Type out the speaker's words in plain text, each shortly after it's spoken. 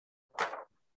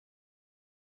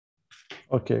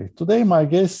Okay, today my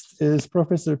guest is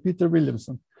Professor Peter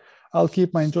Williamson. I'll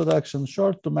keep my introduction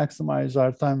short to maximize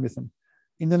our time with him.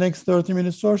 In the next 30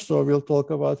 minutes or so, we'll talk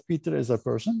about Peter as a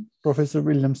person, Professor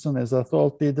Williamson as a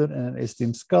thought leader and an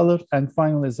esteemed scholar, and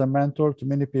finally as a mentor to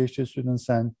many PhD students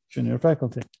and junior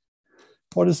faculty.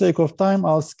 For the sake of time,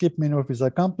 I'll skip many of his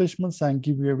accomplishments and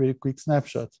give you a very quick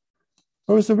snapshot.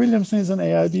 Professor Williamson is an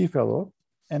AIB Fellow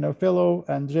and a Fellow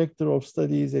and Director of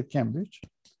Studies at Cambridge.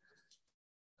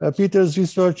 Peter's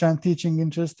research and teaching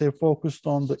interests have focused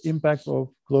on the impact of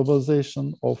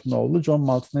globalization of knowledge on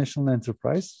multinational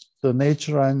enterprise, the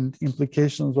nature and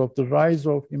implications of the rise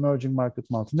of emerging market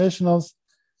multinationals,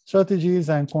 strategies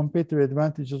and competitive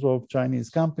advantages of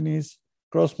Chinese companies,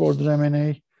 cross-border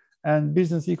M&A, and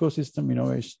business ecosystem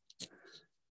innovation.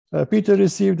 Peter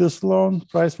received the Sloan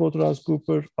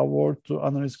PricewaterhouseCoopers Award to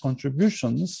honor his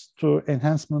contributions to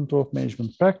enhancement of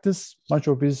management practice. Much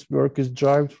of his work is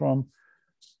derived from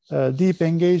deep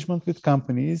engagement with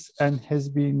companies and has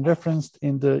been referenced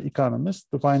in The Economist,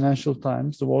 the Financial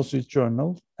Times, the Wall Street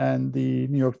Journal, and the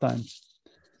New York Times.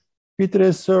 Peter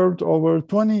has served over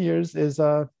 20 years as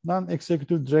a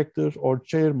non-executive director or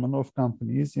chairman of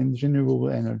companies in renewable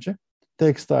energy,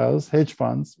 textiles, hedge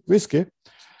funds, whiskey,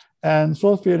 and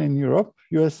software in Europe,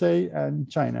 USA,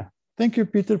 and China. Thank you,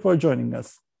 Peter, for joining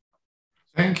us.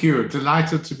 Thank you.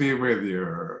 Delighted to be with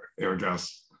you,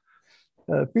 Ilgas.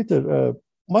 Peter,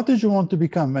 what did you want to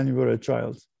become when you were a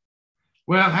child?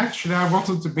 Well, actually, I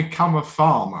wanted to become a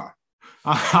farmer.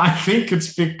 I think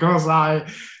it's because I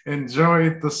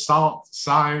enjoyed the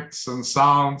sights and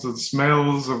sounds and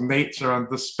smells of nature and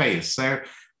the space. So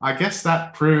I guess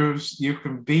that proves you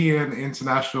can be an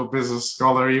international business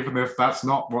scholar even if that's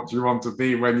not what you want to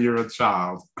be when you're a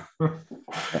child.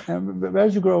 And where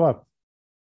did you grow up?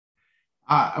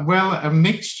 Well, a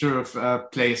mixture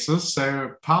of places.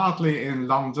 So partly in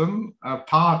London,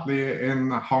 partly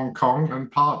in Hong Kong, and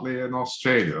partly in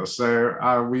Australia.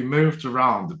 So we moved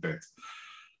around a bit.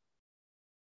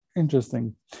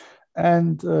 Interesting.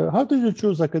 And how did you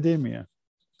choose academia?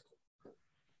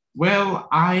 Well,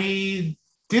 I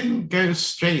didn't go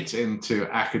straight into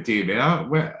academia.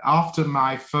 After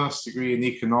my first degree in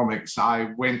economics,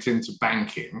 I went into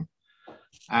banking.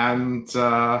 And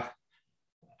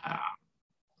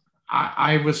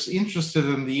I was interested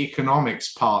in the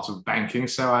economics part of banking,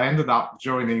 so I ended up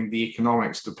joining the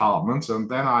economics department, and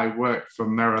then I worked for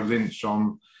Merrill Lynch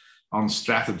on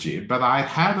strategy. But I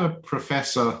had a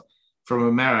professor from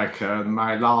America in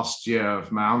my last year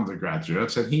of my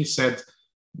undergraduate, and he said,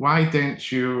 why don't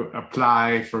you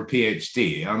apply for a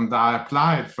PhD? And I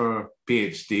applied for a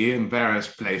PhD in various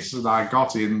places, and I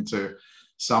got into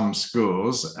some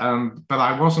schools, but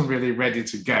I wasn't really ready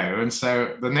to go. And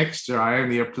so the next year I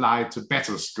only applied to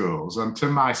better schools. And to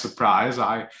my surprise,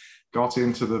 I got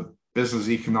into the business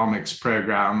economics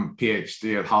program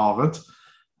PhD at Harvard,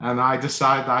 and I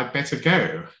decided I'd better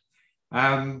go.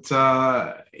 And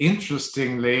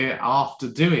interestingly, after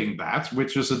doing that,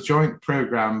 which was a joint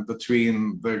program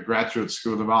between the Graduate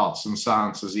School of Arts and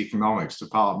Sciences Economics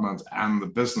Department and the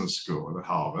Business School at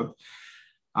Harvard,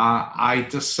 I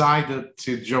decided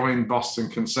to join Boston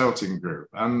Consulting Group,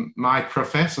 and my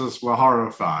professors were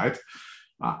horrified.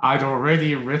 I'd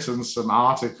already written some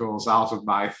articles out of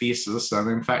my thesis,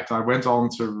 and in fact, I went on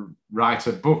to write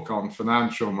a book on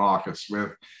financial markets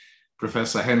with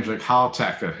Professor Hendrik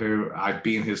Houtacker, who I'd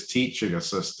been his teaching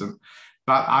assistant.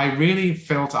 But I really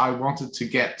felt I wanted to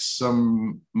get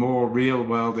some more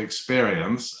real-world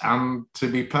experience, and to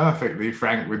be perfectly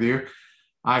frank with you,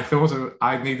 I thought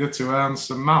I needed to earn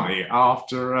some money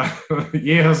after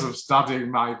years of studying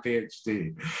my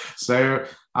PhD. So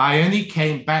I only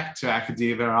came back to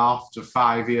academia after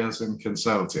 5 years in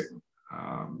consulting.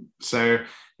 So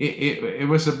it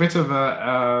was a bit of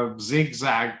a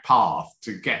zigzag path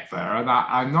to get there. And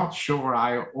I'm not sure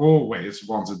I always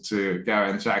wanted to go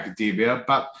into academia,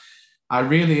 but I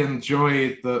really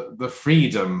enjoyed the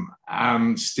freedom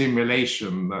and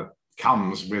stimulation that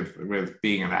comes with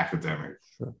being an academic.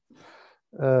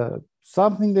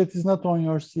 Something that is not on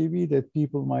your CV that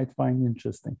people might find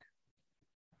interesting?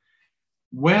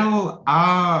 Well,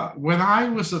 when I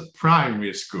was at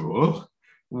primary school,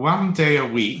 one day a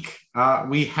week,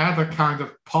 we had a kind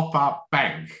of pop-up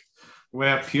bank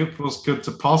where pupils could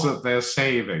deposit their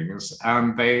savings,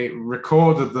 and they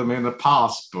recorded them in a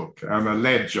passbook and a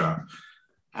ledger.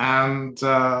 And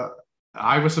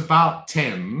I was about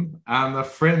 10, and a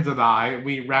friend and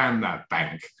we ran that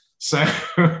bank. So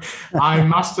I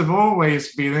must have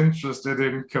always been interested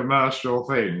in commercial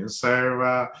things.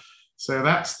 So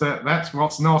that's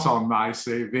what's not on my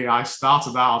CV. I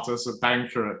started out as a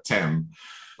banker at 10.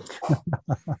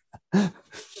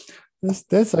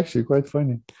 That's actually quite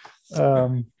funny.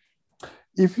 Um,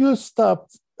 if you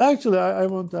stopped, actually, I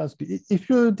want to ask you, if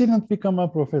you didn't become a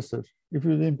professor, if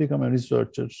you didn't become a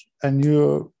researcher, and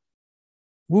you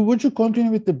would you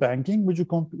continue with the banking? Would you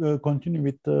continue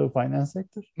with the finance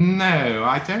sector? No,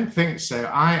 I don't think so.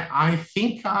 I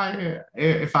think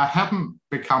if I hadn't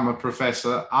become a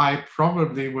professor, I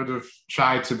probably would have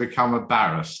tried to become a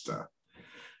barrister,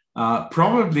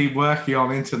 probably working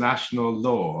on international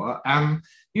law. And,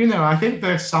 I think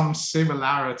there's some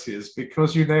similarities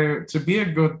because, to be a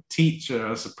good teacher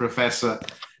as a professor,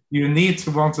 you need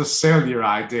to want to sell your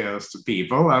ideas to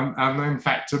people. And in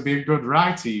fact, to be a good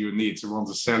writer, you need to want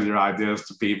to sell your ideas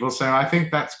to people. So I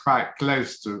think that's quite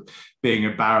close to being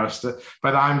a barrister.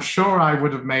 But I'm sure I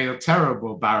would have made a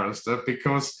terrible barrister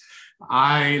because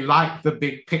I like the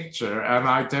big picture and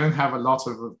I don't have a lot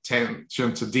of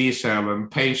attention to detail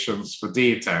and patience for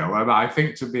detail. And I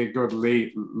think to be a good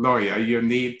lawyer, you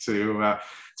need to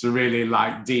really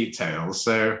like details.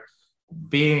 So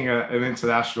being an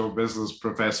international business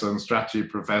professor and strategy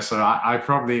professor, I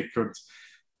probably could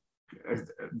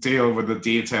deal with the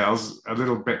details a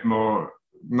little bit more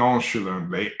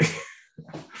nonchalantly.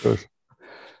 Sure.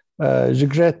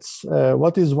 Regrets.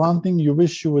 What is one thing you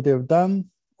wish you would have done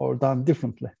or done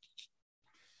differently?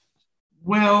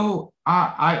 Well,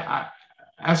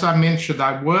 as I mentioned,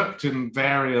 I worked in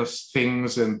various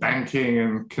things in banking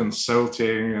and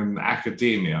consulting and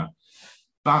academia.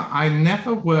 But I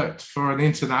never worked for an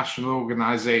international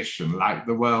organization like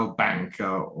the World Bank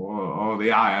or the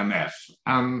IMF.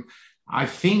 And I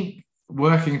think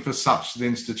working for such an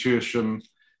institution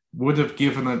would have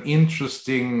given an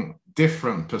interesting,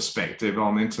 different perspective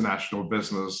on international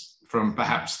business from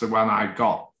perhaps the one I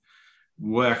got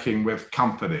working with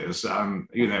companies.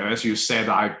 As you said,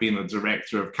 I've been a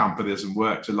director of companies and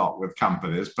worked a lot with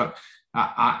companies, but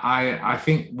I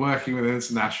think working with an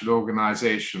international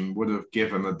organization would have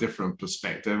given a different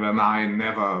perspective, and I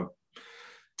never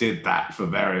did that for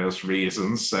various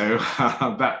reasons. So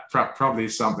that's probably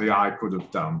something I could have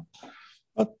done.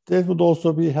 But that would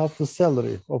also be half the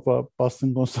salary of a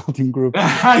Boston Consulting Group.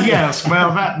 Yes,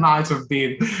 well, that might have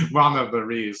been one of the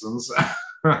reasons.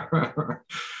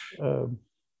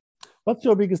 What's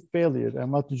your biggest failure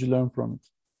and what did you learn from it?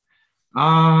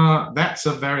 That's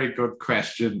a very good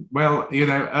question. Well,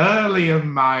 early in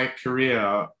my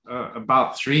career,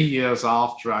 about 3 years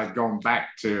after I'd gone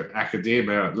back to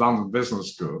academia at London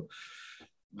Business School,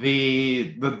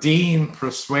 the dean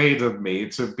persuaded me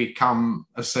to become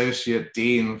associate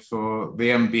dean for the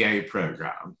MBA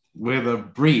program with a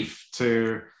brief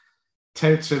to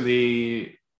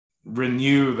totally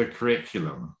renew the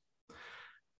curriculum.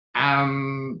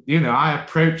 And, I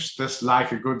approached this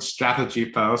like a good strategy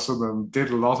person and did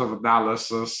a lot of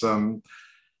analysis. And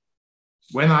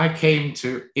when I came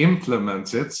to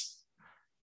implement it,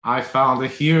 I found a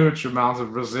huge amount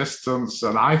of resistance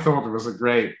and I thought it was a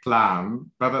great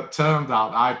plan, but it turned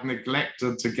out I'd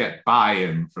neglected to get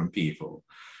buy-in from people.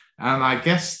 And I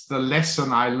guess the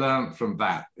lesson I learned from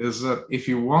that is that if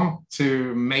you want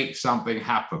to make something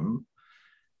happen,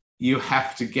 you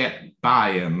have to get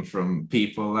buy-in from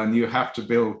people and you have to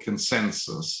build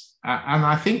consensus. And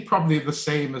I think probably the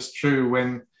same is true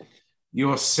when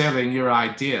you're selling your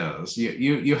ideas.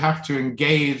 You have to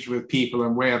engage with people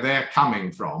and where they're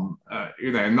coming from,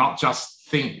 not just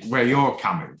think where you're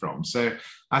coming from. So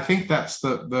I think that's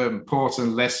the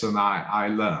important lesson I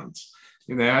learned.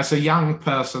 As a young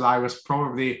person, I was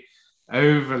probably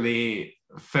overly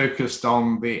focused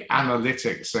on the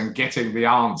analytics and getting the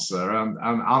answer and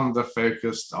under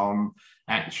focused on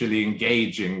actually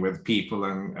engaging with people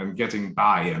and getting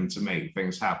buy-in to make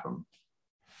things happen.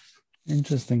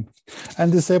 Interesting.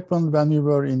 And this happened when you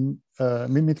were in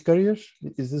mid-career?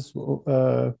 Is this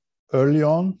early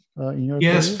on in your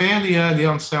career? Yes, fairly early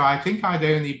on. So I think I'd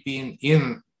only been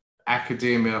in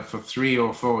academia for 3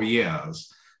 or 4 years.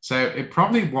 So it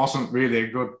probably wasn't really a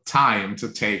good time to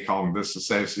take on this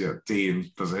associate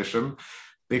dean position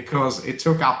because it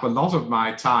took up a lot of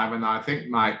my time and I think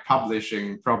my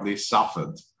publishing probably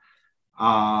suffered.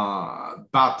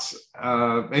 But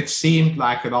it seemed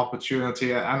like an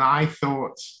opportunity and I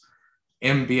thought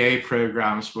MBA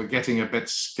programs were getting a bit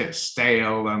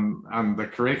stale and the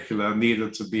curricula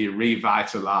needed to be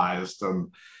revitalized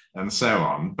and so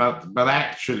on. But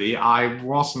actually, I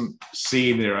wasn't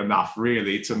senior enough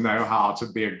really to know how to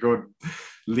be a good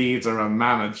leader and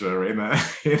manager in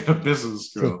a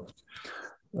business school.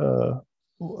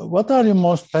 What are you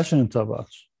most passionate about?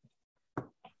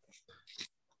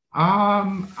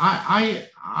 I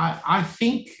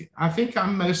think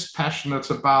I'm most passionate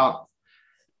about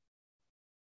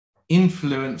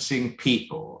influencing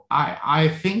people. I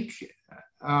think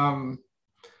a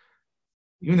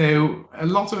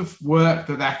lot of work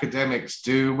that academics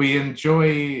do. We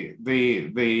enjoy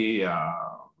the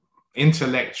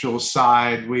intellectual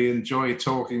side. We enjoy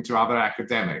talking to other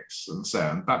academics and so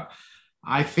on. But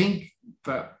I think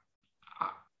that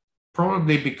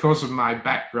probably because of my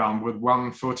background with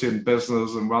one foot in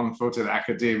business and one foot in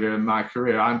academia in my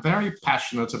career, I'm very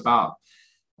passionate about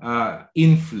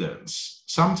influence.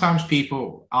 Sometimes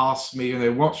people ask me,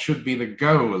 what should be the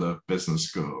goal of business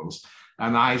schools?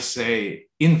 And I say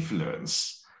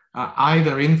influence,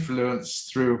 either influence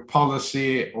through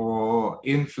policy or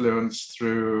influence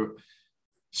through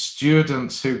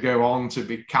students who go on to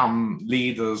become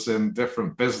leaders in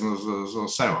different businesses or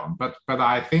so on. But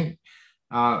I think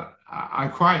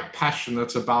I'm quite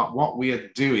passionate about what we are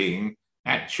doing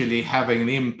actually having an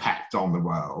impact on the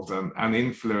world and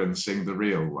influencing the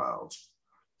real world.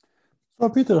 So,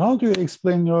 Peter, how do you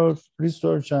explain your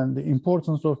research and the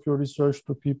importance of your research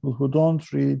to people who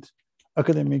don't read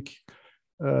academic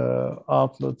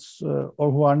outlets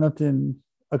or who are not in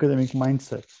academic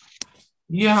mindset?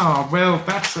 Yeah, well,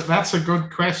 that's a good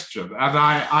question. And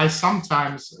I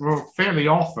sometimes, well, fairly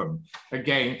often,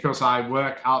 again, because I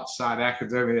work outside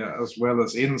academia as well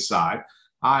as inside,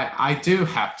 I do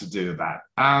have to do that.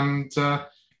 And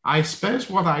I suppose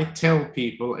what I tell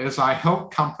people is I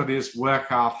help companies work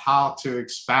out how to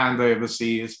expand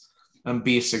overseas and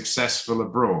be successful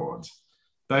abroad,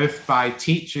 both by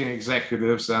teaching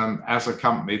executives and as a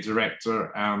company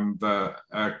director and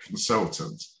a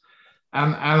consultant.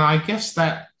 And I guess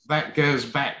that goes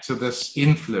back to this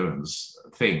influence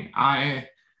thing.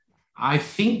 I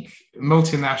think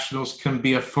multinationals can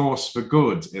be a force for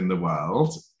good in the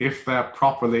world if they're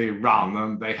properly run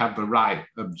and they have the right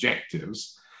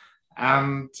objectives.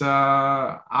 And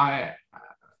I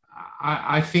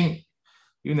think,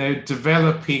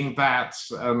 developing that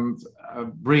and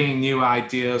bringing new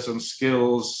ideas and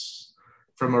skills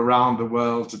from around the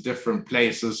world to different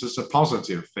places is a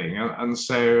positive thing. And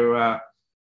so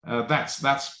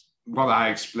that's what I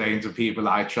explain to people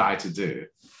I try to do.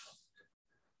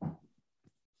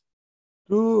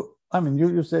 You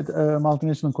said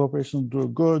multinational corporations do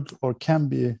good or can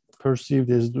be perceived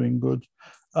as doing good.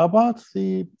 About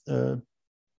the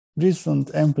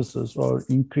recent emphasis or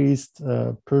increased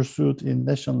pursuit in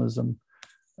nationalism,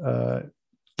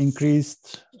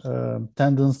 increased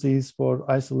tendencies for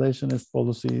isolationist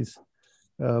policies,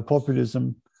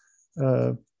 populism,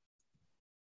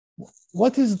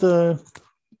 what is the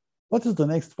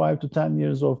next 5 to 10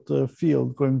 years of the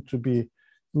field going to be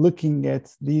looking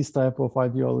at these type of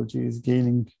ideologies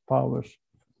gaining power?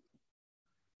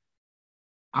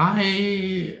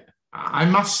 I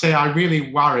must say I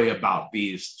really worry about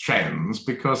these trends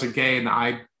because, again,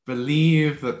 I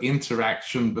believe that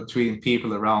interaction between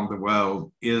people around the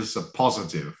world is a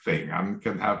positive thing and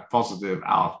can have positive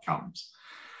outcomes.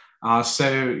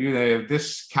 So,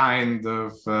 this kind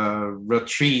of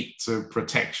retreat to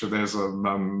protectionism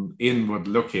and inward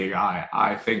looking,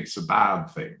 I think is a bad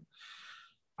thing.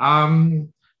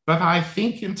 But I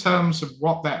think in terms of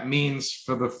what that means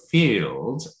for the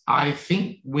field, I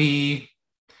think we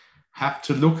have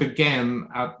to look again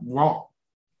at what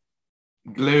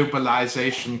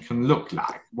globalization can look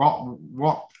like,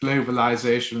 what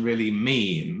globalization really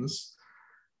means,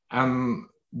 and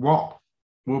what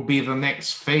will be the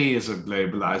next phase of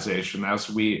globalization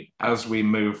as we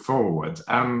move forward,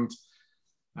 and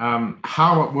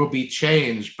how it will be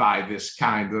changed by this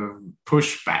kind of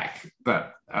pushback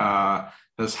that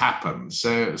has happened.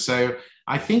 So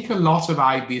I think a lot of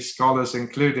IB scholars,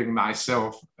 including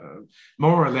myself,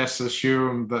 more or less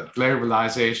assumed that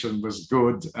globalization was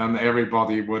good and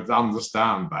everybody would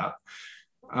understand that.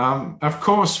 Of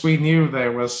course, we knew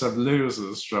there were some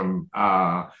losers from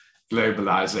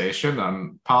globalization,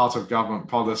 and part of government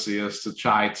policy is to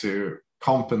try to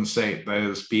compensate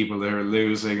those people who are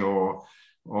losing or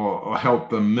help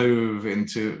them move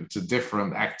into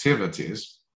different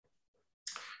activities.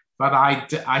 But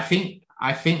I think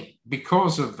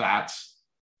because of that,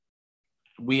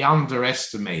 we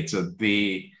underestimated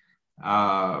the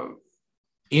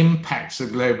impacts of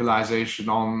globalization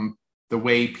on the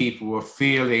way people were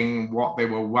feeling, what they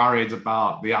were worried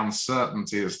about, the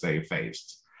uncertainties they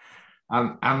faced.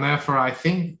 And therefore, I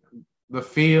think the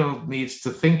field needs to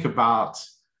think about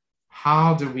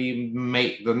how do we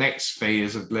make the next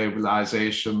phase of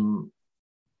globalization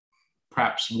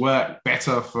perhaps work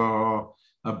better for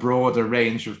a broader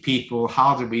range of people?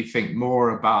 How do we think more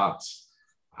about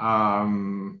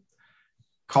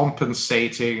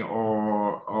compensating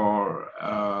or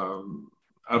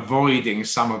avoiding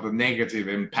some of the negative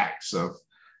impacts of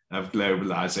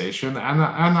globalization? And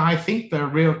I think there are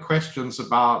real questions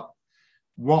about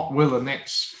what will the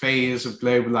next phase of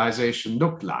globalization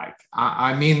look like?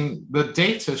 I mean, the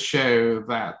data show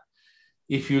that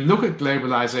if you look at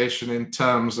globalization in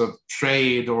terms of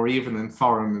trade or even in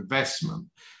foreign investment,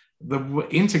 the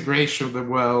integration of the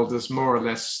world is more or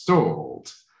less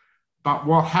stalled. But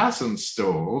what hasn't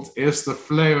stalled is the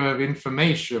flow of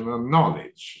information and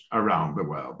knowledge around the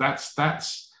world.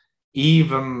 That's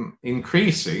even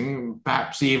increasing,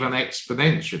 perhaps even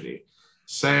exponentially.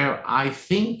 So I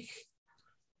think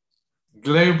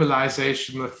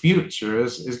globalization in the future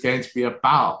is going to be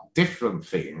about different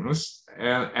things,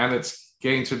 and it's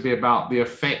going to be about the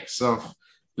effects of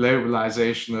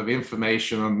globalization of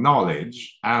information and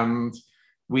knowledge, and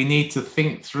we need to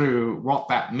think through what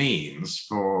that means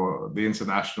for the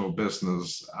international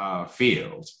business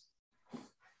field.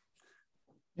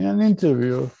 In an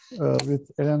interview with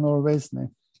Eleanor Vesney,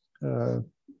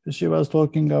 she was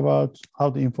talking about how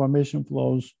the information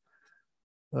flows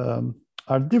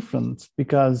are different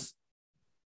because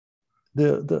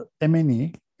the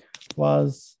MNE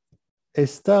was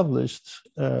established,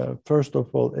 first of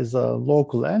all, as a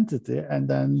local entity, and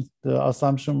then the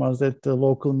assumption was that the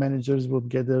local managers would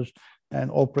gather and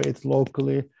operate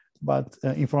locally, but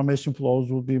information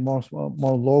flows would be more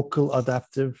local,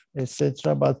 adaptive,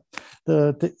 etc. But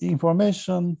the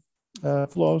information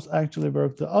flows actually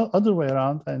work the other way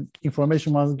around, and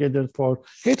information was gathered for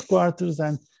headquarters,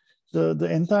 and the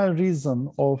entire reason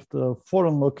of the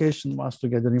foreign location was to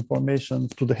gather information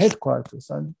to the headquarters,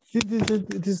 and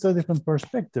it is a different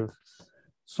perspective.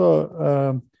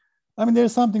 So, I mean,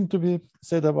 there's something to be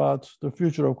said about the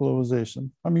future of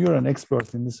globalization. I mean, you're an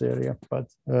expert in this area, but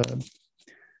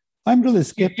I'm really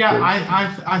skeptical.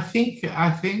 Yeah, I think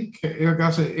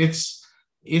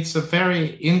it's a very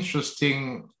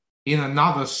interesting, in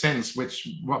another sense, which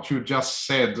what you just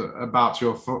said about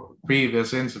your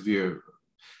previous interview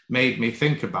made me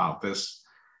think about this.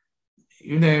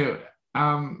 You know,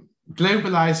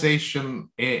 globalization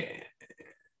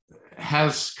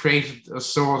has created a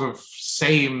sort of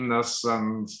sameness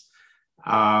and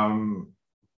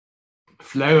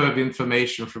flow of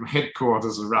information from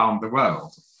headquarters around the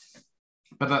world.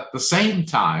 But at the same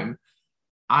time,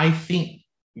 I think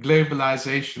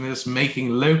globalization is making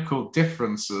local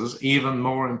differences even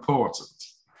more important.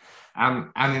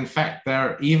 And in fact,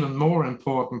 they're even more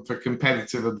important for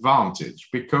competitive advantage,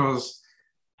 because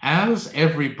as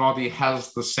everybody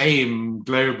has the same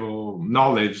global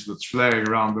knowledge that's flowing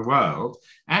around the world,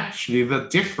 actually the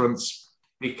difference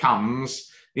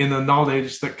becomes in the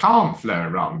knowledge that can't flow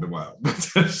around the world,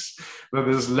 that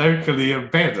is locally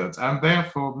embedded. And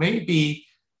therefore, maybe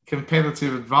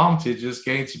competitive advantage is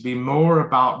going to be more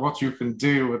about what you can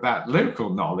do with that local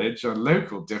knowledge and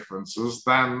local differences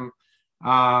than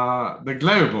the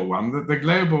global one. The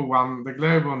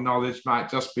global knowledge might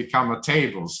just become a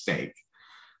table stake.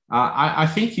 I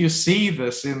think you see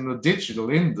this in the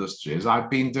digital industries. I've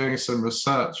been doing some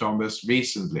research on this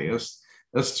recently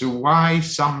as to why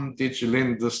some digital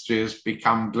industries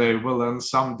become global and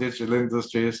some digital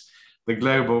industries, the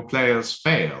global players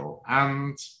fail.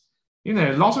 And, you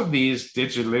know, a lot of these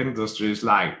digital industries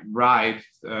like ride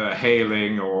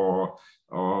hailing or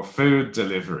food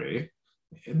delivery,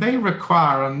 they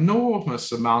require an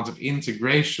enormous amount of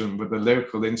integration with the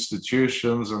local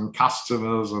institutions and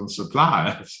customers and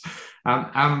suppliers.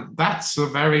 And that's a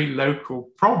very local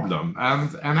problem.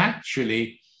 And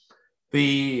actually,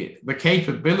 the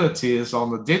capabilities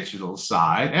on the digital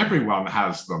side, everyone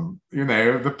has them. You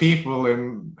know, the people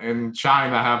in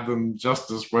China have them just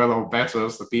as well or better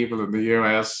as the people in the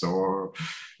US or,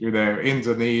 you know,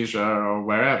 Indonesia or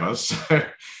wherever.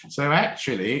 So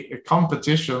actually,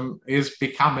 competition is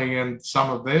becoming in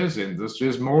some of those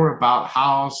industries more about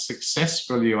how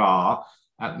successful you are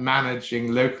at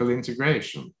managing local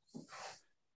integration.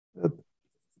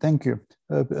 Thank you.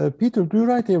 Peter, do you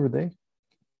write every day?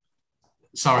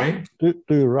 Sorry? Do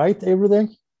you write every day?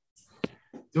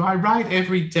 Do I write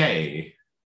every day?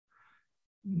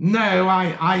 No,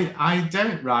 I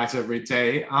don't write every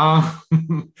day. I've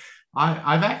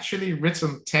actually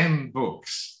written 10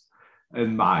 books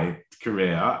in my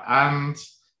career, and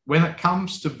when it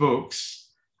comes to books,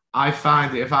 I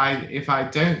find if I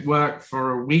don't work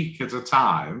for a week at a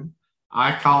time,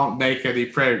 I can't make any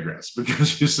progress,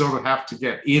 because you sort of have to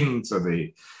get into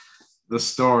the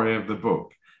story of the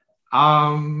book.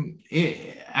 And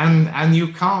you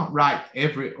can't write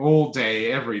all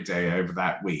day, every day over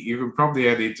that week. You can probably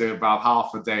only do about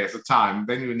half a day at a time.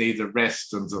 Then you need a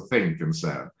rest and to think and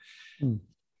so.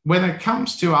 When it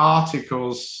comes to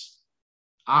articles,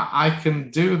 I can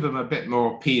do them a bit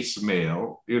more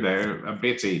piecemeal, you know, a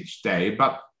bit each day.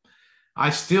 But I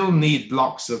still need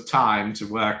blocks of time to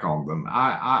work on them.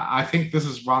 I think this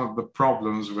is one of the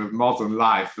problems with modern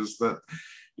life, is that,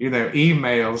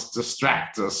 emails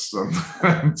distract us,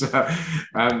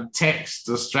 and text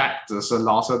distract us a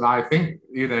lot. And I think,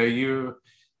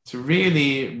 to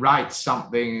really write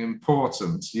something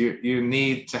important, you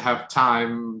need to have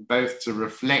time both to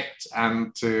reflect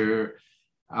and to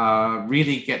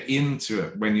really get into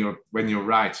it when you're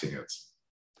writing it.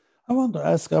 I want to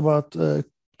ask about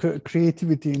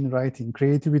creativity in writing,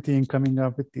 creativity in coming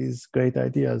up with these great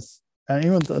ideas, and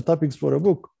even topics for a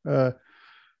book,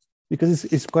 because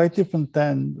it's quite different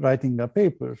than writing a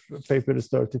paper. A paper is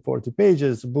 30, 40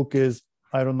 pages. A book is,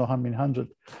 I don't know how many hundred.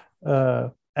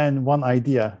 And one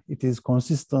idea, it is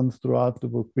consistent throughout the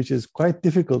book, which is quite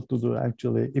difficult to do,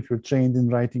 actually, if you're trained in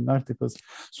writing articles.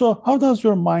 So how does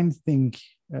your mind think?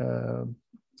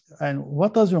 And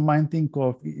what does your mind think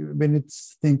of when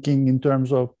it's thinking in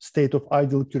terms of state of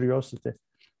idle curiosity?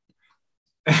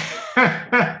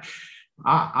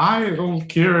 Idle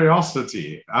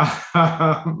curiosity.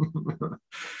 I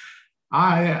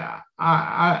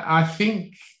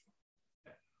think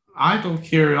idle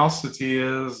curiosity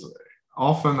is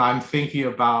often I'm thinking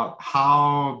about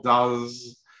how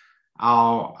does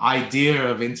our idea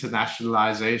of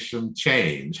internationalization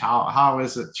change? How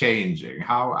is it changing?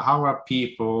 How are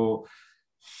people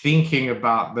thinking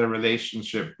about the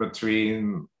relationship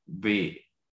between the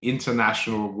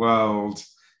international world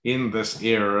in this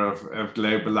era of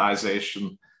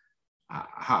globalization?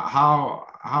 How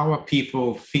are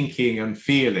people thinking and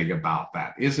feeling about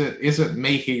that? Is it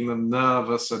making them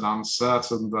nervous and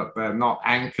uncertain that they're not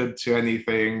anchored to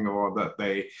anything, or that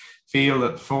they feel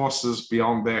that forces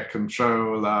beyond their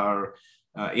control are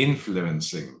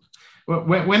influencing?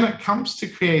 When it comes to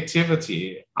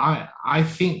creativity, I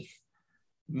think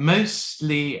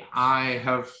mostly I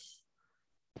have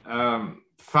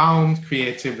found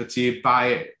creativity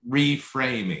by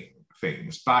reframing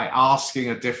things, by asking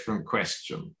a different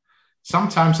question.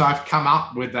 Sometimes I've come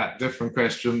up with that different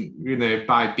question,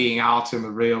 by being out in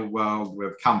the real world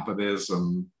with companies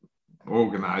and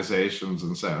organizations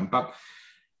and so on. But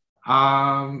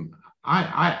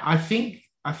I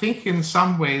think in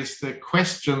some ways the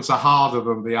questions are harder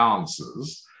than the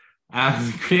answers,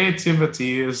 and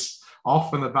creativity is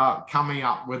often about coming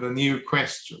up with a new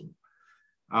question.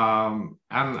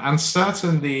 And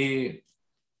certainly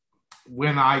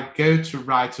when I go to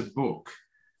write a book,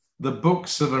 the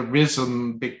books have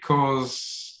arisen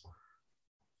because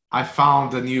I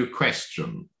found a new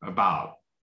question about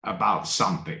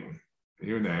something.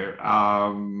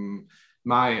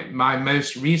 My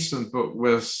most recent book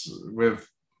was with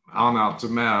Arnaud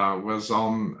Demer, was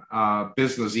on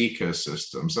business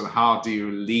ecosystems and how do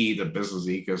you lead a business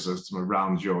ecosystem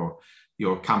around your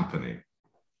company.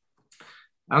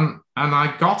 And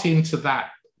I got into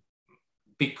that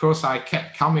because I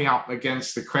kept coming up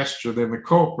against the question in the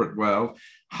corporate world,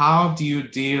 how do you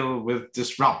deal with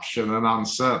disruption and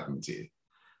uncertainty?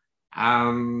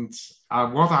 And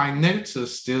what I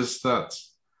noticed is that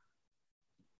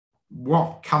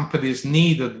what companies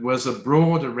needed was a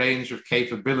broader range of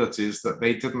capabilities that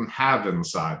they didn't have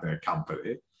inside their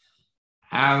company,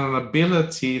 and an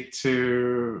ability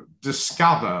to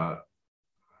discover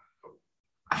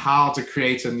how to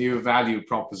create a new value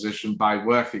proposition by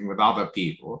working with other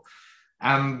people.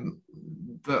 And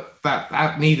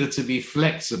that needed to be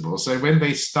flexible. So when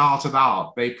they started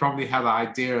out, they probably had an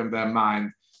idea in their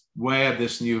mind where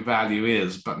this new value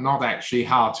is, but not actually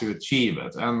how to achieve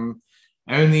it. And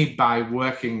only by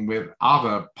working with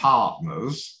other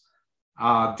partners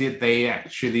did they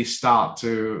actually start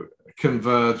to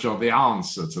converge on the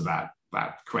answer to that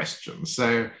question.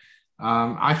 So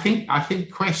I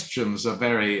think questions are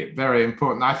very, very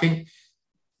important. I think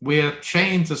we're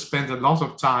trained to spend a lot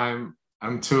of time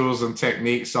and tools and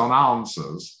techniques on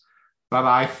answers, but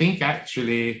I think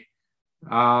actually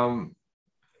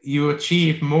you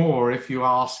achieve more if you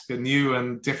ask a new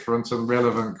and different and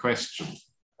relevant question.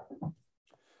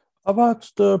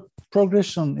 About the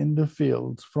progression in the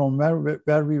field from where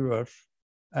we were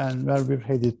and where we're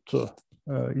headed to,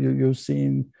 you've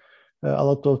seen a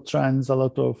lot of trends, a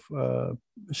lot of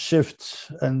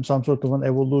shifts, and some sort of an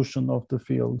evolution of the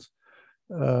field.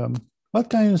 What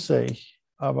can you say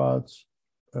about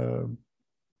the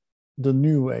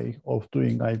new way of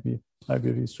doing IB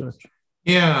research?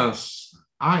 Yes,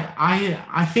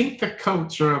 I think the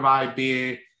culture of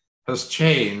IB has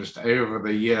changed over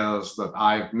the years that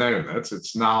I've known it.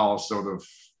 It's now sort of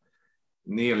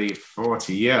nearly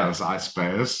 40 years, I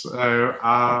suppose. So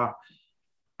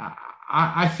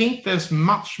I think there's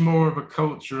much more of a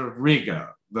culture of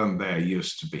rigor than there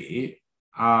used to be.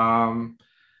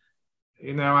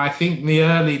 I think in the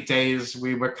early days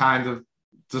we were kind of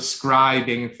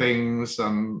describing things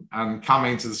and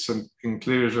coming to some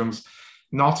conclusions,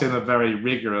 not in a very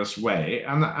rigorous way.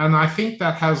 And I think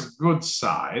that has good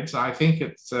sides. I think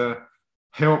it's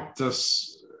helped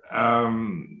us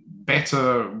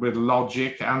better with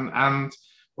logic and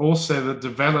also the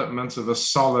development of a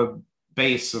solid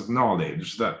base of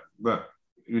knowledge that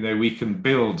we can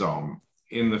build on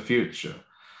in the future.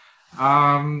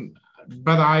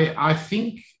 But I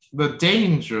think the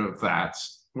danger of that,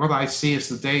 what I see as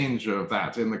the danger of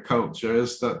that in the culture,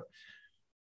 is that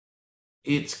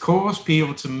it's caused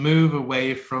people to move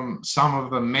away from some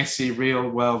of the messy real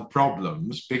world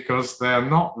problems because they're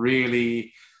not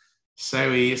really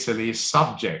so easily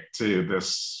subject to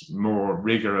this more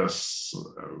rigorous,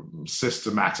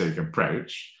 systematic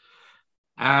approach.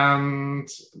 And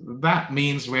that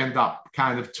means we end up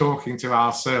kind of talking to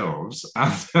ourselves.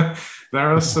 And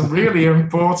there are some really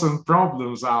important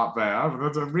problems out there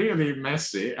that are really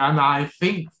messy. And I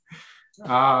think,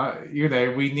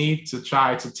 we need to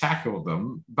try to tackle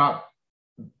them. But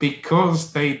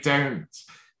because they don't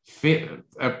fit,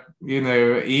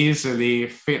 easily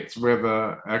fit with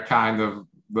a kind of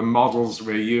the models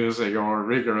we're using or a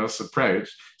rigorous approach,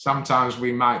 sometimes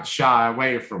we might shy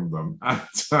away from them. And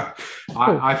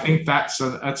I think that's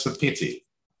a pity.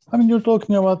 I mean, you're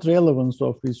talking about relevance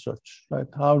of research, right?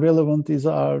 How relevant is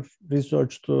our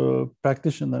research to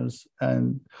practitioners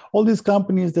and all these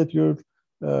companies that you're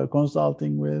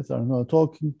consulting with or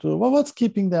talking to? Well, what's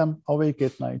keeping them awake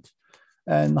at night?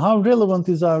 And how relevant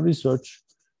is our research?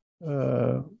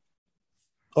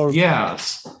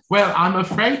 Yes. Well, I'm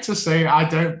afraid to say I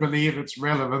don't believe it's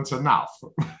relevant enough.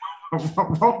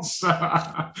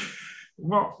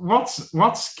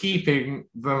 What's keeping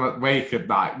them awake at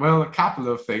night? Well, a couple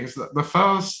of things. The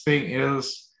first thing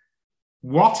is,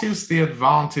 what is the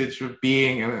advantage of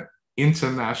being an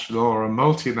international or a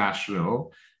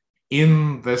multinational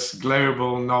in this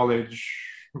global knowledge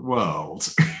world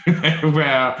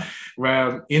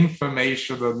where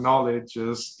information and knowledge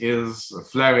is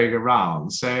flowing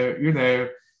around? So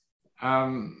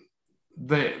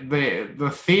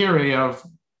the theory of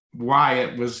why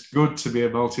it was good to be a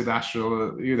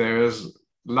multinational is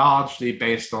largely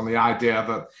based on the idea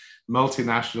that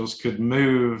multinationals could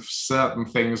move certain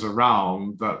things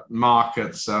around that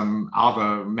markets and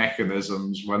other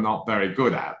mechanisms were not very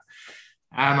good at.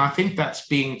 And I think that's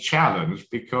being challenged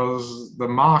because the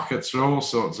markets for all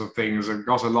sorts of things have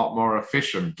got a lot more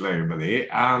efficient globally,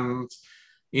 and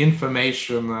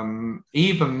information and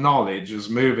even knowledge is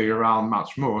moving around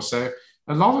much more. So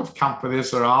a lot of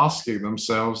companies are asking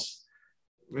themselves,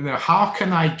 how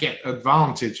can I get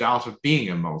advantage out of being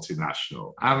a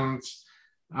multinational? And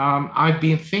I've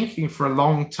been thinking for a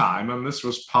long time, and this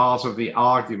was part of the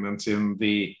argument in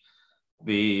the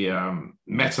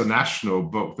Metanational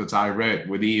book that I wrote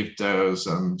with Yves Does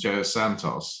and Joe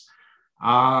Santos,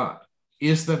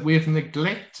 is that we've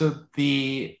neglected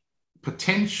the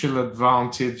potential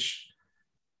advantage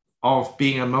of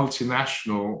being a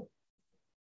multinational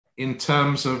in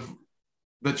terms of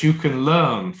that you can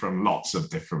learn from lots of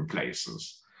different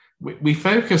places. We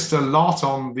focused a lot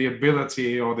on the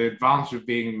ability or the advantage of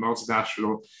being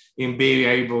multinational in being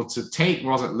able to take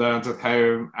what it learned at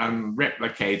home and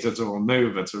replicate it or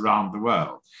move it around the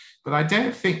world. But I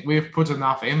don't think we've put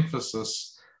enough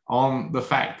emphasis on the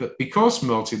fact that because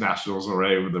multinationals are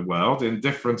over the world in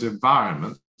different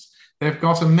environments, they've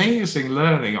got amazing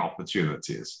learning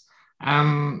opportunities.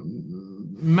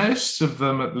 And most of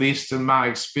them, at least in my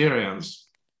experience,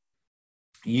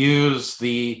 use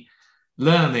the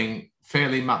learning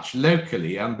fairly much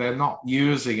locally, and they're not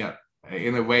using it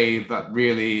in a way that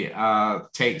really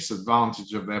takes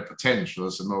advantage of their potential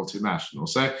as a multinational.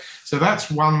 So that's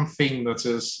one thing that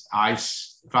I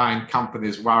find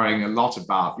companies worrying a lot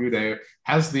about.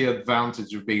 Has the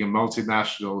advantage of being a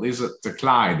multinational, is it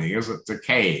declining? Is it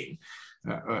decaying?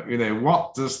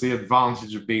 What does the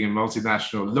advantage of being a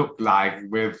multinational look like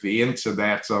with the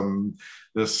internet and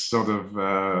this sort of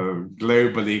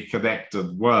globally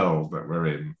connected world that we're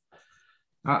in?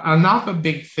 Another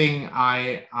big thing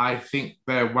I think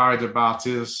they're worried about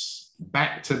is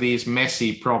back to these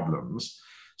messy problems.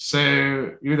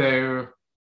 So,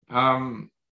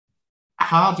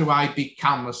 how do I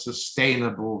become a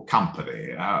sustainable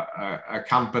company, a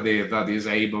company that is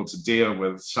able to deal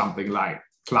with something like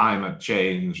climate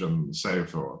change and so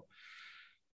forth?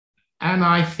 And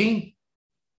I think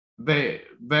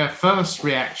their first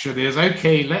reaction is,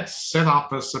 okay, let's set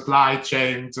up a supply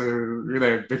chain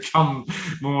to become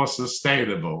more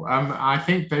sustainable. And I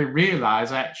think they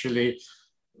realize, actually,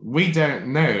 we don't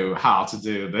know how to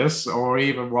do this or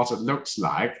even what it looks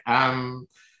like. And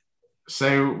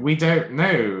so we don't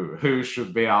know who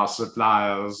should be our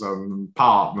suppliers and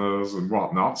partners and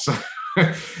whatnot.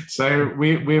 So,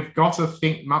 we've got to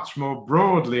think much more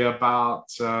broadly about,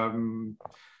 how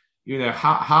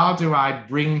do I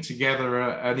bring together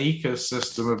an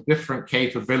ecosystem of different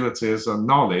capabilities and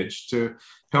knowledge to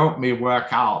help me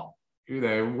work out,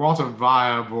 what a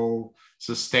viable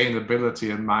sustainability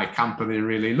in my company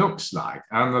really looks like,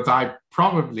 and that I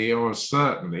probably or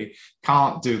certainly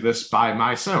can't do this by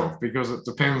myself because it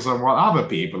depends on what other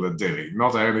people are doing,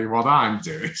 not only what I'm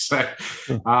doing. So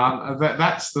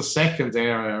that's the second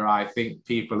area I think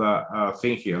people are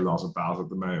thinking a lot about at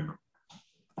the moment.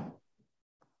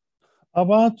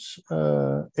 About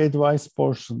advice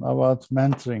portion, about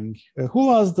mentoring, who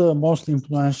was the most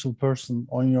influential person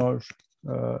on your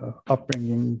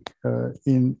upbringing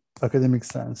in academic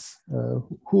sense?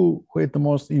 Who had the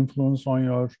most influence on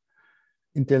your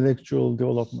intellectual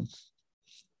development?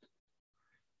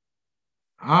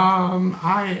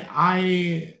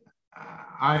 I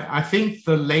think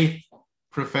the late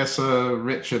Professor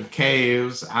Richard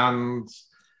Caves and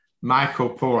Michael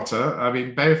Porter, I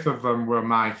mean, both of them were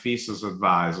my thesis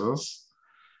advisors.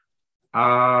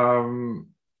 And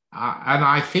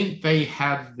I think they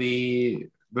had the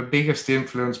biggest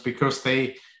influence because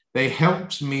they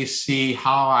helped me see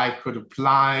how I could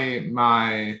apply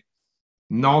my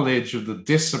knowledge of the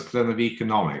discipline of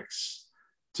economics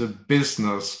to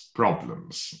business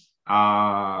problems.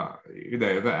 And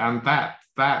that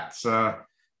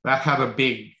had a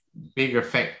big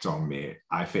effect on me,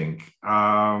 I think.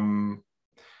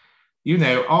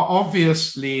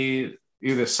 Obviously,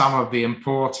 some of the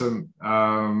important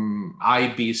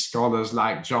IB scholars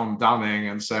like John Dunning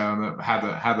and so on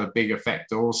had a big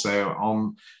effect also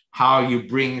on how you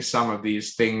bring some of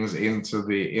these things into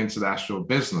the international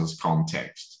business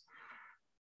context.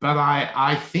 But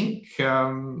I think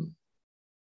a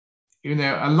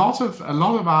lot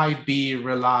of IB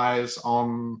relies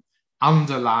on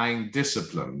underlying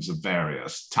disciplines of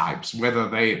various types, whether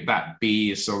that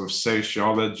be sort of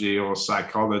sociology or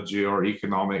psychology or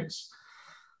economics.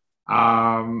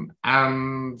 And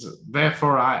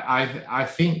therefore, I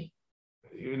think,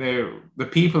 the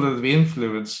people that have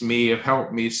influenced me have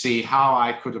helped me see how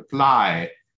I could apply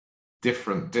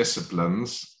different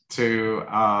disciplines to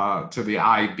the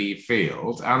IB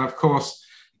field. And of course,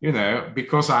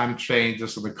 because I'm trained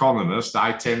as an economist,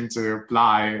 I tend to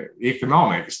apply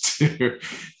economics to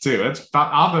it.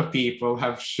 But other people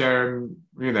have shown,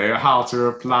 how to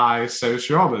apply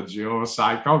sociology or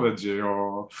psychology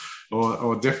or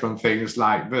different things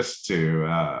like this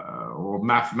or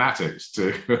mathematics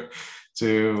to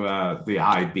the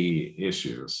IB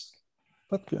issues.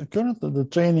 But currently, the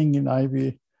training in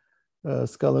IB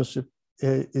scholarship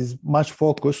is much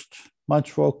focused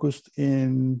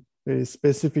in very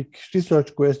specific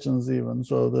research questions even.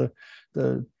 So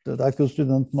the doctoral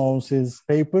student knows his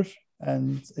paper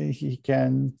and he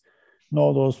can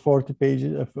know those 40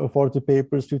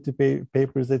 papers, 50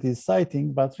 papers that he's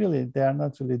citing, but really they are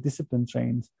not really discipline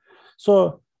trained.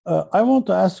 So I want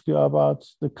to ask you about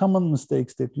the common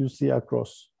mistakes that you see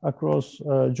across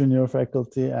junior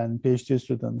faculty and PhD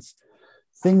students,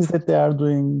 things that they are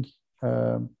doing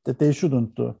that they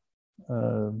shouldn't do.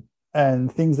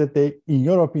 And things that in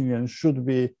your opinion, should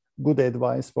be good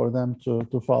advice for them to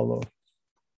follow.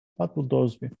 What would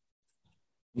those be?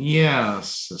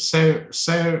 Yes. So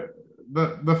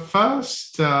the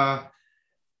first thing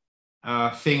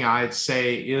I'd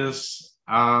say is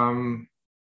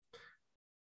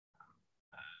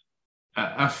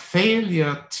a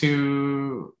failure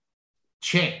to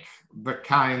check the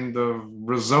kind of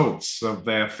results of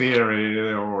their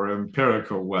theory or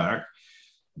empirical work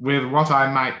with what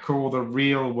I might call the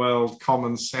real world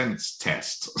common sense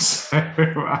test. So,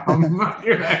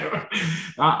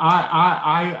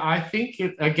 I think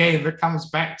it comes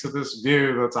back to this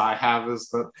view that I have, is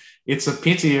that it's a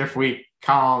pity if we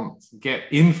can't get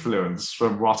influence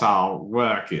from what our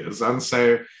work is. And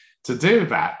so to do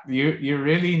that, you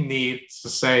really need to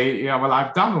say, well,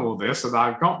 I've done all this and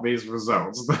I've got these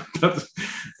results,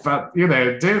 but do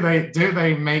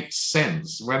they make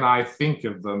sense when I think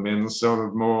of them in sort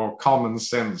of more common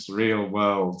sense, real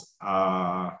world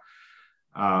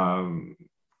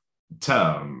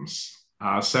terms?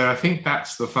 So I think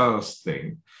that's the first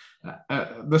thing.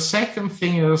 The second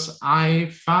thing is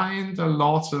I find a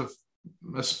lot of,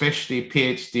 especially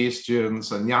PhD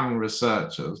students and young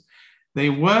researchers, they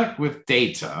work with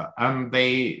data and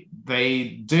they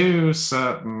do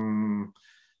certain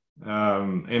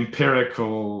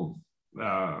empirical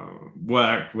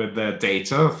work with their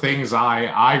data, things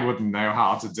I wouldn't know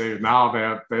how to do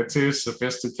now. They're too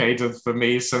sophisticated for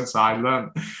me since I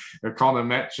learned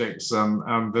econometrics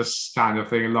and this kind of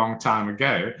thing a long time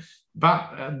ago.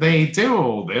 But they do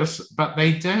all this, but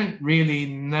they don't really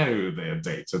know their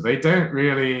data. They don't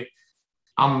really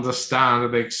understand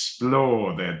and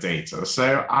explore their data.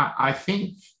 So I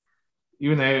think,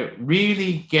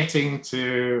 really getting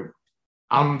to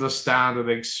understand and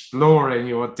exploring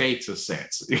your data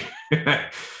sets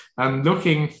and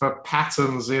looking for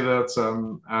patterns in it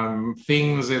and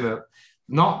things in it,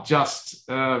 not just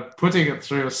putting it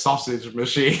through a sausage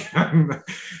machine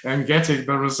and getting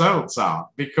the results out.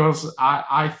 Because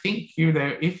I think,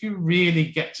 if you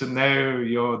really get to know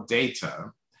your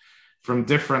data from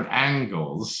different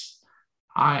angles,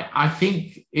 I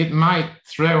think it might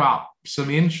throw up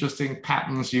some interesting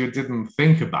patterns you didn't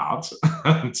think about,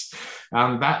 and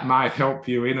that might help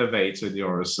you innovate in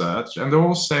your research. And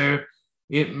also,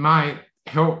 it might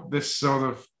help this sort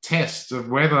of test of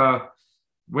whether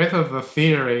the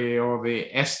theory or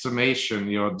the estimation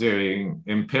you're doing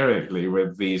empirically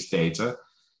with these data,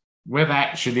 whether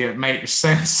actually it makes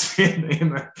sense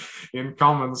in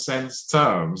common sense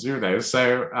terms, so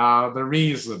the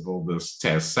reasonableness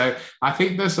test. So I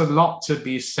think there's a lot to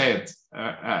be said,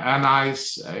 and I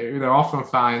often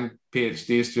find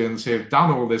PhD students who've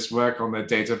done all this work on their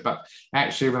data, but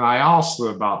actually when I ask them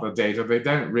about the data, they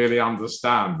don't really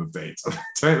understand the data.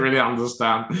 They don't really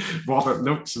understand what it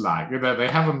looks like. They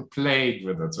haven't played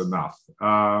with it enough.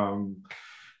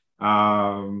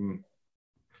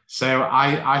 So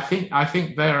I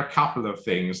think there are a couple of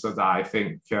things that I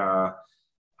think are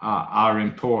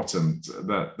important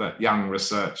that young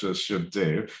researchers should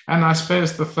do. And I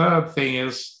suppose the third thing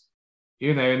is,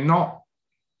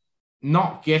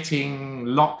 not getting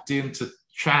locked into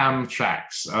tram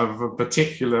tracks of a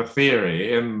particular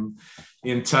theory in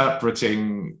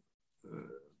interpreting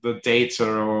the data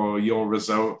or your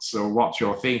results or what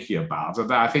you're thinking about.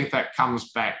 And I think that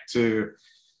comes back to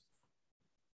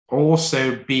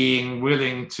also being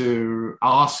willing to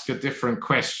ask a different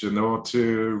question or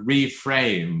to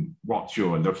reframe what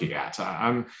you're looking at.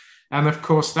 And of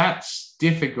course, that's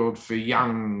difficult for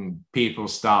young people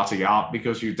starting out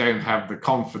because you don't have the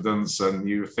confidence and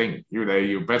you think,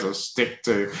 you better stick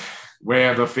to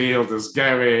where the field is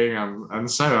going and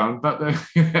so on. But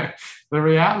the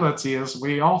reality is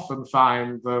we often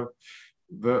find the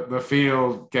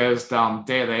field goes down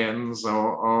dead ends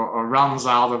or runs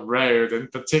out of road in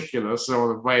particular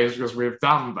sort of ways because we've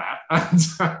done that.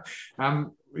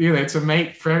 And to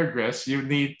make progress, you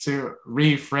need to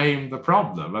reframe the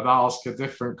problem and ask a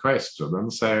different question.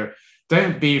 And so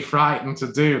don't be frightened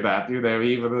to do that,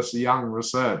 even as a young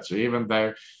researcher, even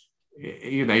though,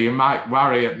 you might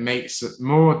worry it makes it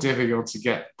more difficult to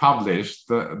get published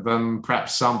than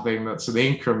perhaps something that's an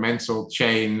incremental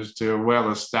change to a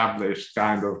well-established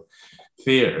kind of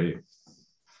theory.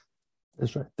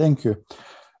 That's right. Thank you.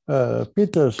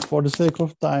 Peter, for the sake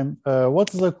of time,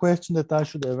 what is a question that I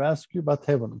should have asked you but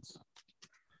haven't?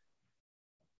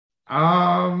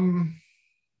 Well,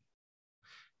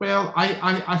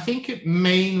 I think it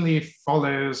mainly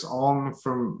follows on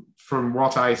from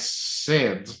what I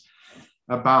said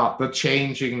about the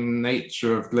changing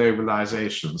nature of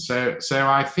globalization. So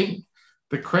I think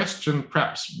the question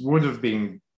perhaps would have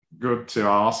been good to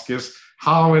ask is,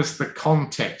 how is the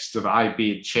context of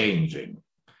IB changing?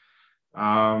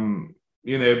 Both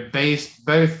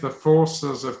the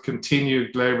forces of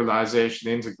continued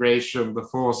globalization, integration, the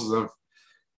forces of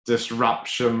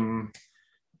disruption,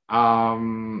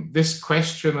 this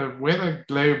question of whether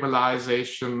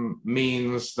globalization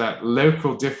means that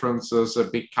local differences are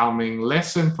becoming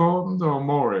less important or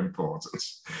more important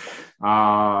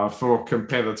for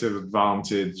competitive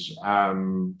advantage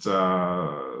and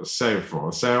so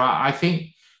forth. So I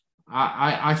think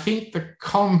the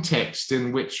context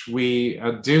in which we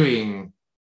are doing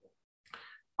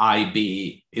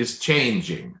IB is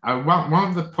changing. One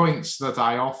of the points that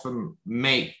I often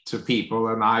make to people,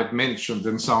 and I've mentioned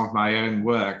in some of my own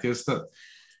work, is that,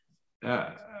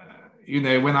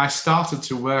 when I started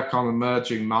to work on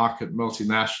emerging market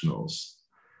multinationals,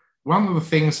 one of the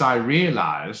things I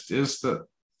realized is that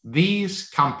these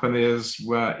companies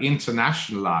were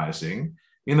internationalizing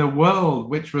in a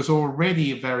world which was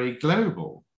already very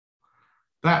global.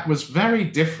 That was very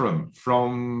different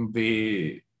from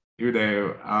the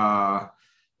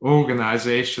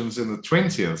organizations in the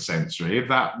 20th century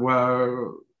that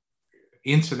were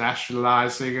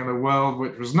internationalizing in a world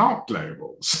which was not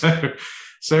global.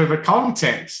 So the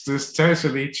context is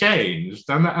totally changed.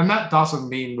 And that doesn't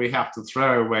mean we have to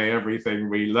throw away everything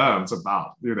we learned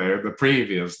about, the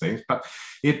previous things, but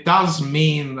it does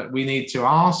mean that we need to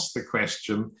ask the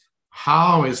question,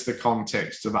 how is the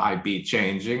context of IB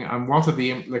changing and what are the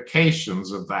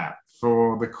implications of that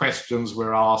for the questions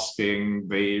we're asking,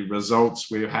 the results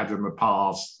we've had in the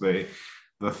past, the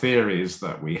theories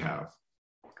that we have.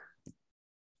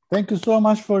 Thank you so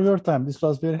much for your time. This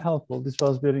was very helpful. This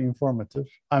was very informative.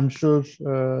 I'm sure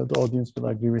the audience will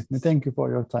agree with me. Thank you for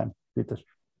your time, Peter.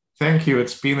 Thank you.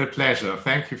 It's been a pleasure.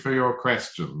 Thank you for your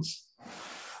questions.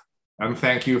 And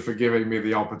thank you for giving me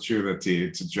the opportunity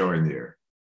to join you.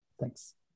 Thanks.